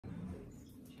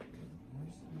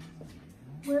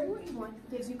Wearing what you want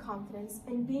gives you confidence,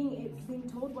 and being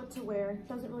told what to wear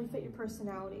doesn't really fit your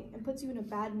personality and puts you in a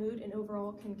bad mood and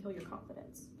overall can kill your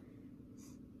confidence.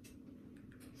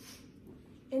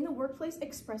 In the workplace,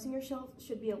 expressing yourself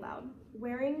should be allowed.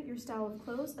 Wearing your style of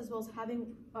clothes, as well as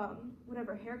having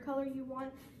whatever hair color you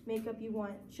want, makeup you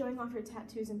want, showing off your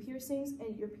tattoos and piercings,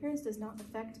 and your appearance does not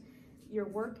affect your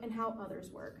work and how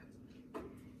others work.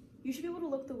 You should be able to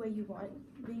look the way you want.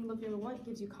 Being looked the way you want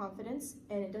gives you confidence,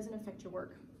 and it doesn't affect your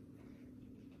work.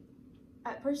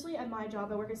 Personally, at my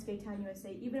job, I work at Skate Town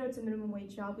USA. Even though it's a minimum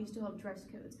wage job, we still have dress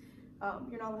codes.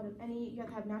 You're not allowed to you have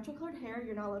to have natural colored hair,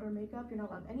 you're not allowed to wear makeup, you're not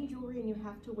allowed any jewelry, and you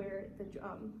have to wear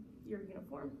your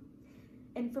uniform.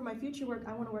 And for my future work,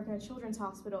 I want to work in a children's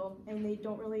hospital, and they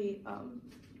don't really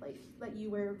let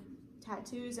you wear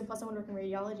tattoos, and plus I want to work in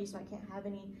radiology, so I can't have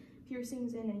any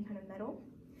piercings in any kind of metal.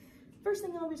 First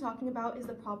thing I'll be talking about is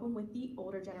the problem with the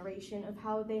older generation of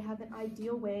how they have an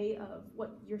ideal way of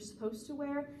what you're supposed to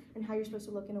wear and how you're supposed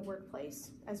to look in a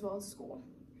workplace as well as school.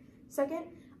 Second,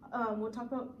 we'll talk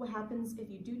about what happens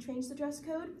if you do change the dress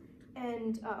code.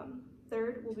 And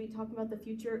third, we'll be talking about the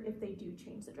future if they do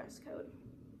change the dress code.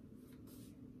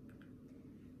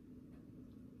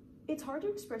 It's hard to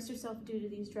express yourself due to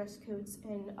these dress codes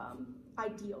and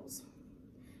ideals.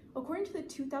 According to the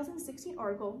 2016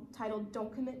 article titled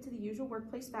 "Don't Commit to the Usual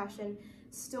Workplace Fashion,"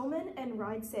 Stillman and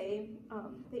Ride say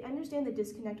they understand the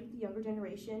disconnect with the younger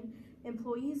generation.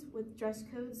 Employees with dress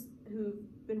codes who've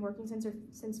been working since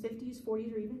 50s,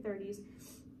 40s, or even 30s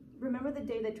remember the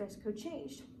day that dress code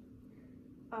changed.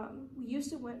 We used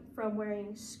to went from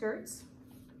wearing skirts,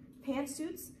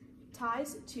 pantsuits,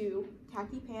 ties to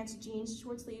khaki pants, jeans,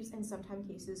 short sleeves, and sometimes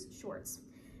cases shorts.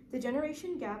 The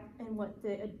generation gap and what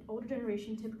the older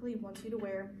generation typically wants you to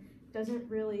wear doesn't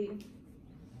really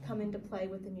come into play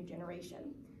with the new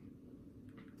generation.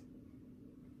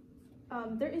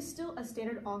 There is still a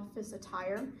standard office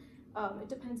attire. It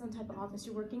depends on the type of office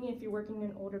you're working in. If you're working in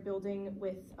an older building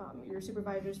with your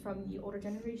supervisors from the older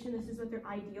generation, this is like their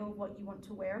ideal of what you want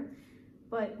to wear.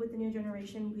 But with the new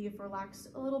generation, we have relaxed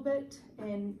a little bit,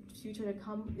 and future to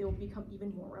come, it will become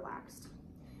even more relaxed.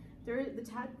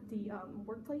 The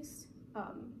workplace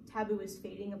taboo is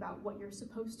fading about what you're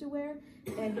supposed to wear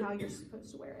and how you're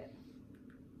supposed to wear it.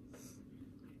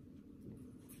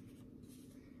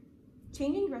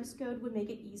 Changing dress code would make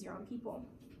it easier on people.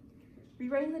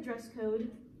 Rewriting the dress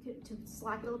code to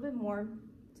slack it a little bit more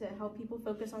to help people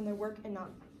focus on their work and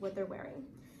not what they're wearing.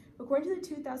 According to the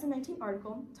 2019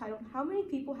 article titled "How Many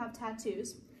People Have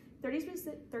Tattoos?",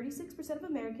 36% of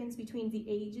Americans between the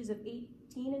ages of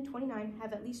 18 and 29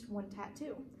 have at least one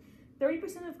tattoo.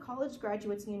 30% of college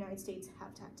graduates in the United States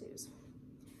have tattoos.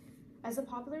 As the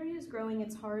popularity is growing,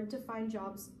 it's hard to find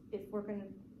jobs if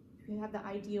we have the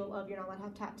ideal of you're not allowed to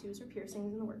have tattoos or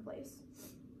piercings in the workplace.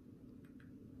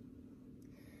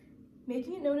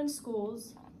 Making it known in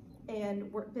schools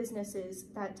and work businesses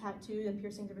that tattoos and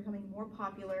piercings are becoming more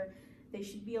popular, they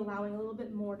should be allowing a little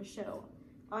bit more to show.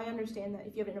 I understand that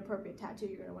if you have an inappropriate tattoo,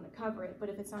 you're going to want to cover it, but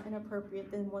if it's not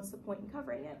inappropriate, then what's the point in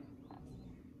covering it?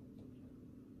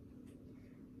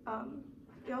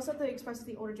 You also have to express to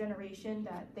the older generation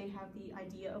that they have the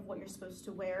idea of what you're supposed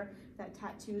to wear, that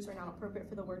tattoos are not appropriate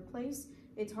for the workplace.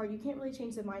 It's hard, you can't really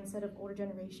change the mindset of older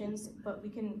generations, but we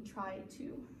can try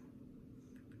to.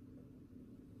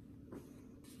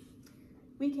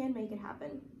 We can make it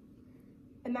happen.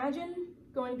 Imagine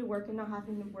going to work and not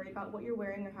having to worry about what you're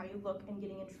wearing or how you look and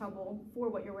getting in trouble for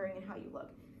what you're wearing and how you look.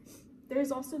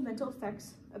 There's also mental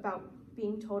effects about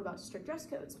being told about strict dress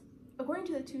codes. According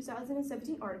to the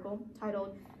 2017 article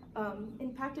titled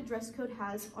 "Impact a Dress Code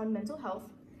Has on Mental Health,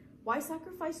 Why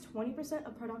Sacrifice 20%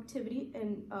 of Productivity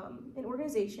in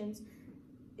Organizations?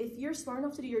 If you're smart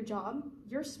enough to do your job,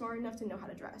 you're smart enough to know how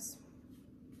to dress."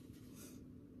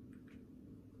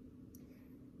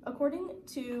 According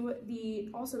to the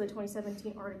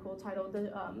 2017 article titled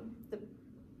 "The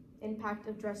Impact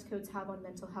of Dress Codes Have on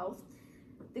Mental Health,"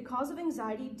 the cause of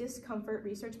anxiety, discomfort,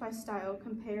 research by style,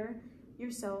 compare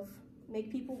yourself, makes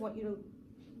people want to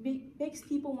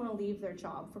leave their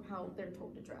job from how they're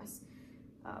told to dress.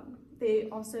 They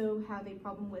also have a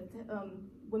problem with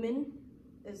women,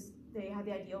 as they have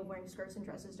the idea of wearing skirts and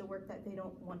dresses to work that they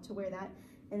don't want to wear that,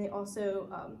 and they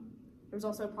also there's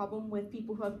also a problem with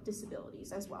people who have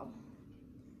disabilities as well.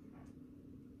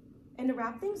 And to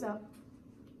wrap things up,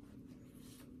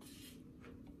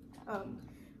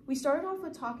 we started off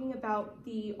with talking about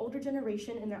the older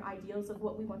generation and their ideals of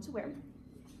what we want to wear.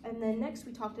 And then next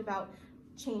we talked about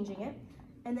changing it.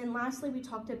 And then lastly, we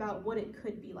talked about what it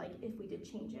could be like if we did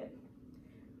change it.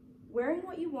 Wearing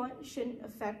what you want shouldn't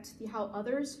affect how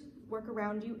others work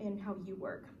around you and how you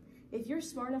work. If you're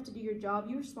smart enough to do your job,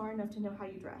 you're smart enough to know how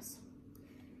you dress.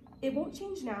 It won't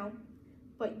change now,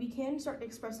 but we can start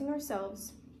expressing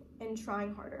ourselves and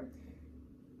trying harder.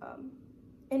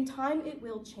 In time, it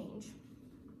will change.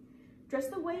 Dress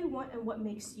the way you want and what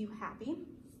makes you happy.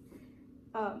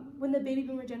 When the baby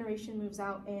boomer generation moves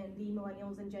out and the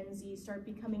millennials and Gen Z start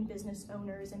becoming business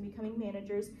owners and becoming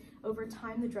managers, over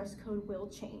time the dress code will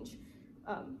change.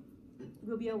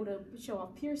 We'll be able to show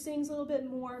off piercings a little bit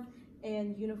more,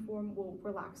 and uniform will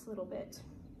relax a little bit.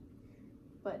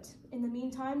 But in the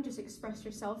meantime, just express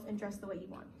yourself and dress the way you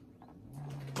want.